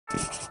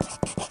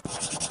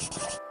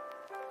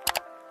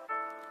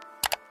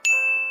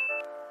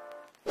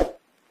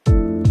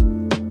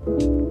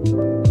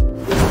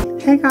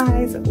Hey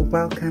guys,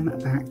 welcome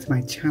back to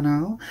my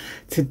channel.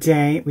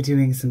 Today we're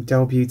doing some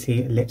Doll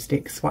Beauty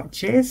lipstick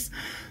swatches.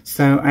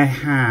 So I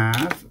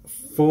have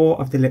 4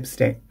 of the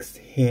lipsticks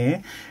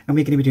here and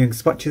we're going to be doing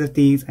swatches of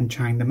these and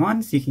trying them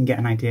on so you can get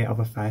an idea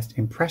of a first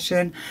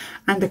impression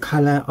and the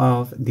colour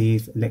of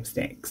these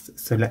lipsticks.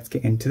 So let's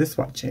get into the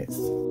swatches.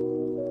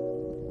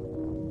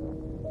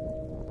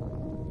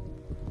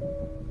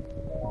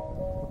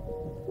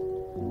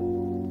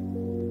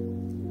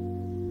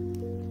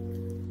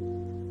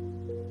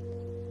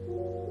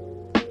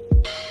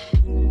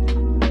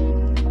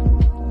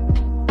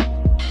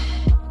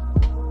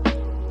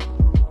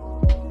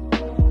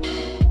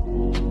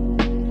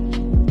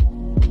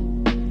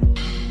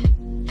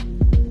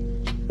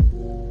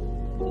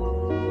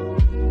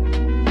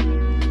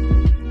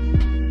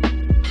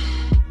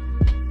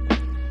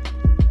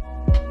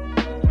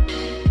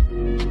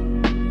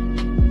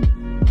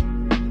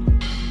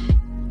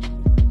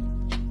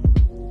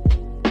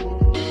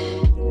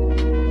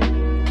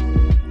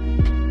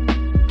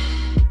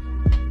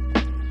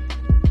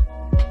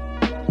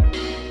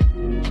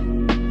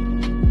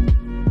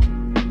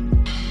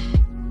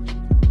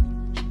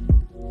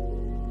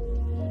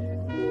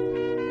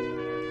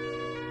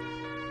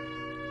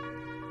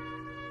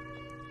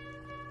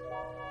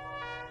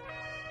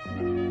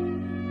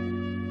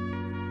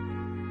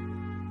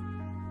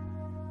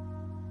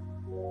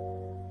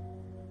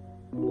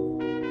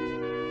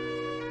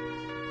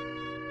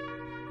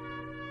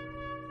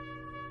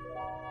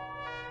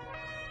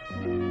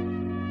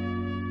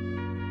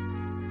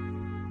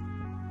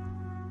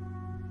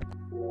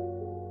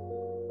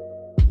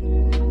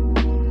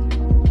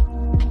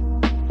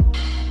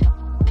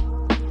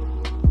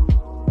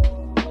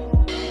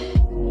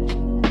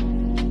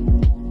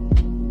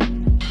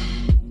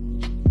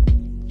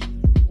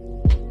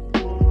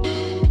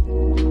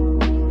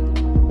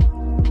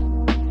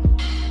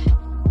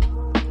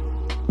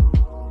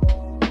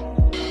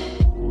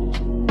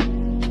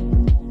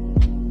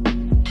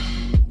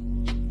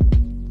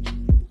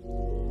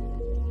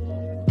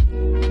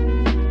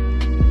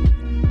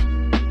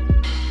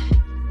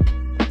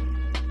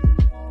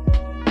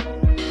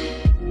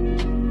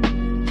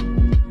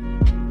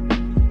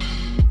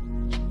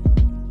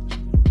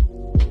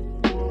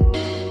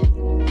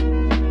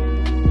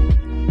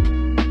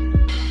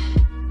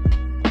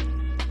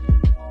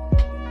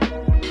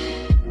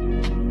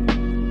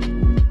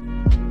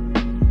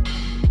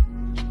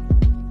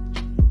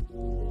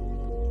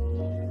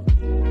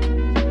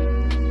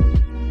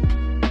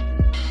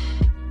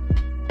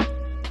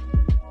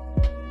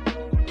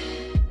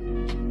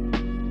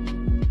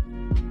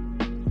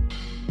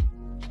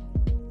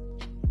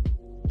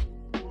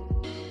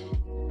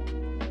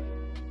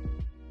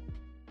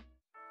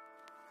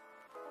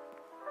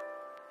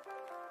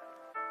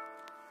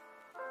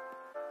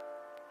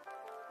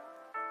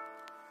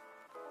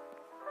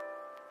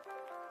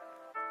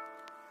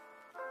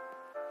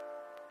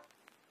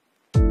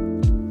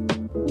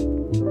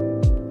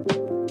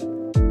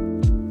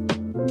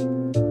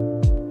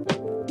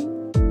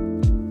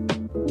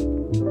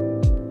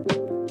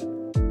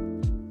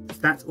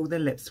 That's all the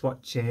lip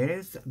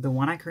swatches. The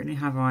one I currently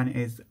have on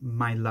is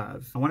My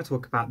Love. I want to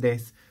talk about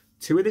this.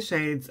 2 of the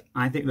shades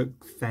I think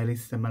look fairly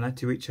similar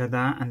to each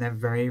other and they're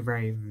very,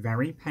 very,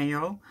 very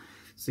pale.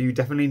 So you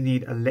definitely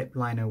need a lip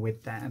liner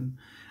with them.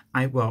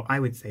 I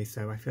would say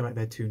so. I feel like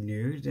they're too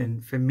nude.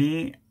 And for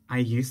me, I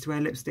used to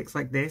wear lipsticks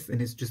like this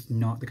and it's just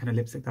not the kind of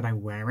lipstick that I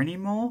wear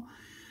anymore.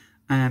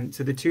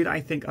 So the 2 that I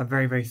think are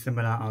very, very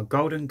similar are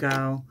Golden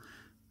Girl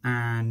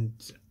and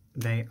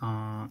they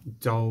are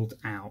Dolled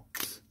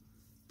Out.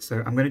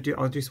 So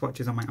I'll do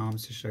swatches on my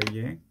arms to show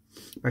you.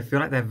 But I feel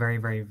like they're very,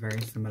 very, very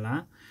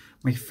similar.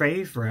 My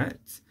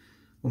favourite,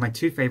 well, my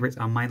 2 favourites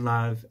are My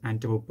Love and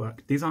Double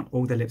Book. These aren't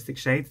all the lipstick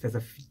shades. There's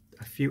a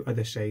few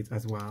other shades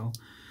as well.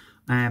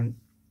 I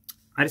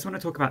just want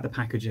to talk about the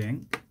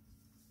packaging.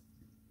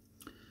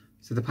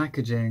 So the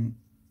packaging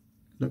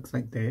looks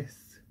like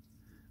this.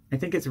 I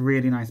think it's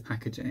really nice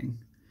packaging.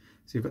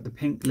 So you've got the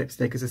pink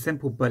lipstick as a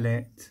simple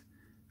bullet.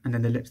 And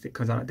then the lipstick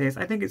comes out like this.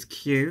 I think it's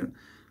cute.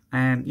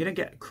 You don't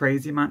get a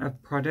crazy amount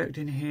of product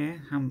in here.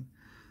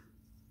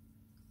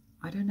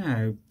 I don't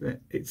know,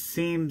 but it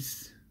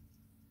seems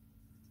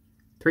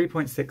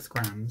 3.6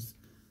 grams.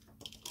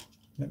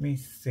 Let me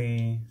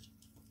see.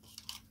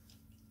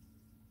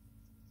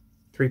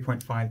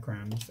 3.5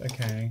 grams,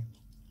 okay.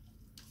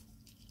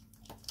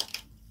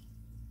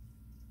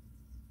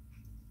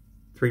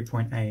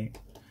 3.8.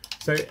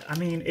 So, I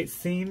mean, it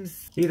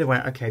seems, either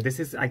way, okay,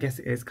 this is, I guess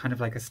it is kind of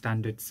like a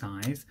standard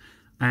size.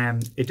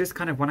 It just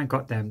kind of, when I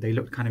got them, they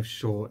looked kind of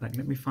short. Like,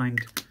 let me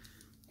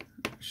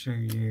show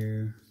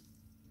you.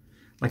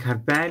 Like,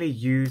 I've barely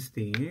used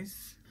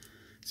these.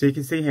 So you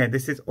can see here,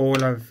 this is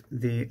all of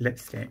the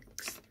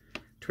lipsticks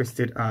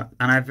twisted up.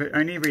 And I've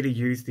only really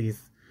used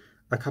these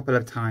a couple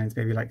of times,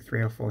 maybe like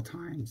 3 or 4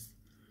 times.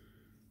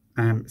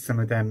 Some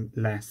of them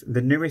less.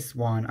 The newest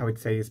one, I would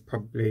say, is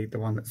probably the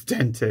one that's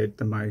dented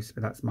the most,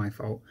 but that's my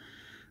fault.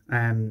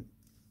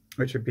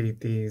 Which would be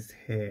these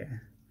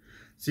here.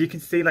 So you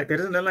can see, like, it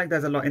doesn't look like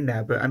there's a lot in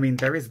there, but I mean,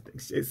 there is,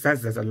 it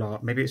says there's a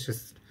lot. Maybe it's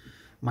just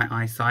my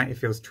eyesight, it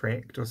feels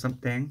tricked or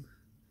something.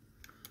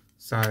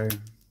 So,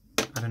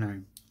 I don't know.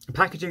 The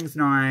packaging's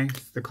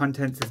nice, the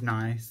contents is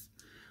nice.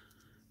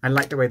 I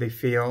like the way they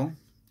feel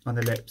on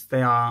the lips.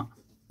 They are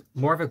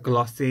more of a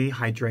glossy,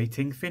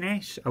 hydrating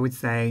finish. I would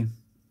say,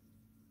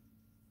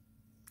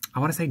 I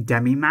want to say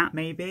demi-matte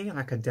maybe,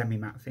 like a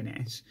demi-matte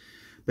finish.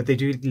 But they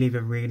do leave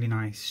a really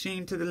nice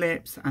sheen to the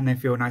lips and they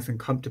feel nice and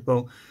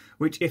comfortable,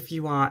 which if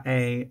you are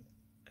a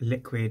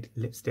liquid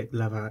lipstick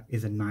lover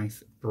is a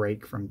nice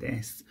break from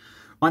this.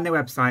 On their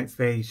websites,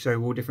 they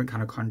show all different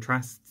kind of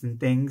contrasts and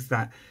things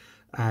that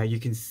you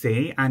can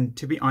see. And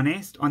to be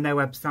honest, on their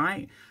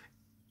website,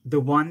 the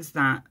ones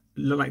that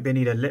look like they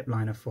need a lip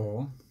liner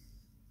for,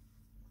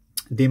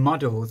 the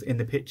models in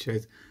the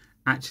pictures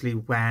actually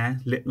wear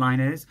lip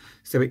liners.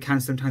 So it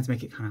can sometimes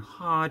make it kind of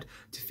hard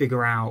to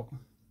figure out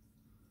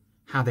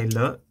how they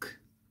look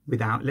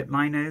without lip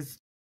liners.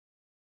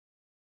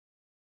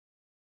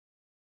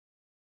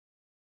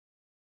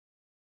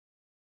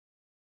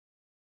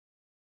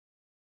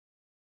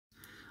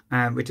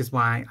 Which is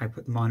why I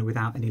put them on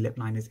without any lip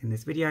liners in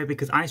this video,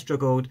 because I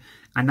struggled,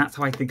 and that's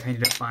how I think I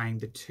ended up buying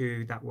the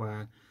two that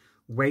were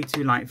way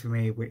too light for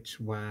me, which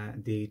were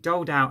the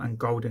Doled Out and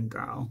Golden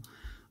Girl.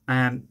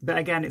 But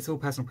again, it's all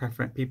personal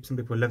preference. Some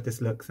people love this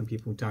look, some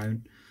people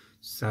don't.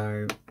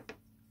 So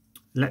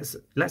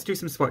let's do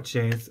some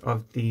swatches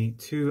of the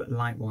two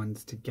light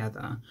ones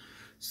together.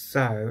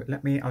 So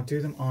I'll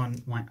do them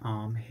on my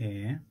arm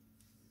here.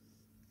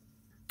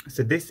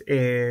 So this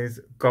is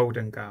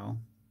Golden Girl.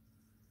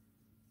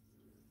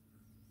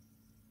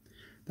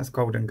 That's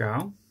Golden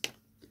Girl.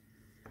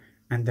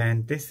 And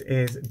then this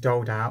is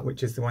Doled Out,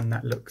 which is the one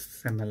that looks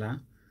similar.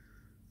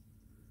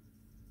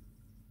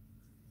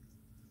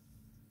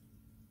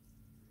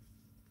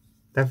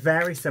 They're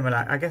very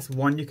similar. I guess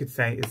one you could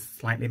say is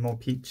slightly more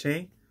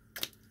peachy.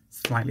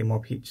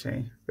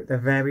 But they're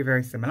very,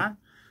 very similar.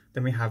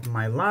 Then we have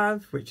My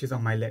Love, which is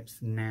on my lips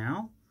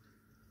now.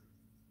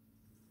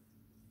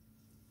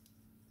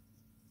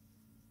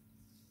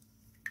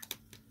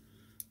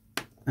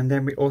 And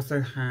then we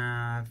also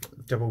have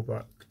Double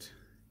Booked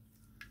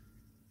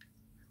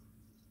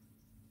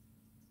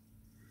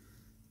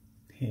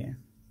here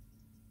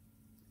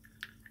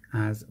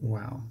as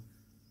well.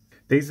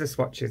 These are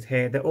swatches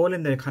here. They're all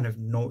in the kind of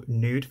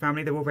nude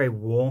family. They're all very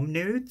warm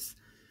nudes.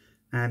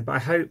 But I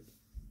hope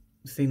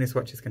seeing the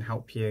swatches can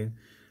help you.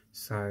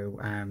 So,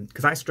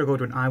 because I struggled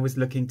when I was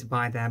looking to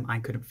buy them. I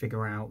couldn't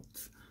figure out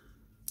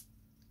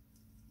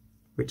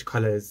which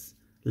colours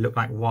look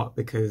like what,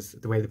 because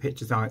the way the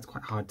pictures are, it's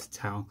quite hard to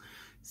tell.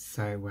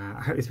 So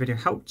I hope this video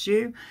helped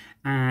you,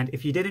 and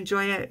if you did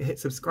enjoy it, hit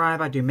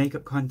subscribe. I do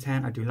makeup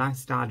content, I do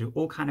lifestyle, I do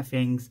all kind of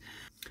things,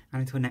 and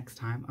until next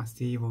time, I'll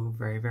see you all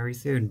very, very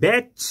soon.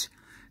 Bitch,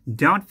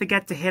 don't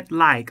forget to hit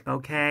like,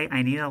 okay?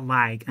 I need a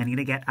like. I need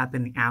to get up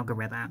in the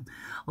algorithm.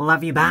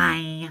 Love you,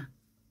 bye.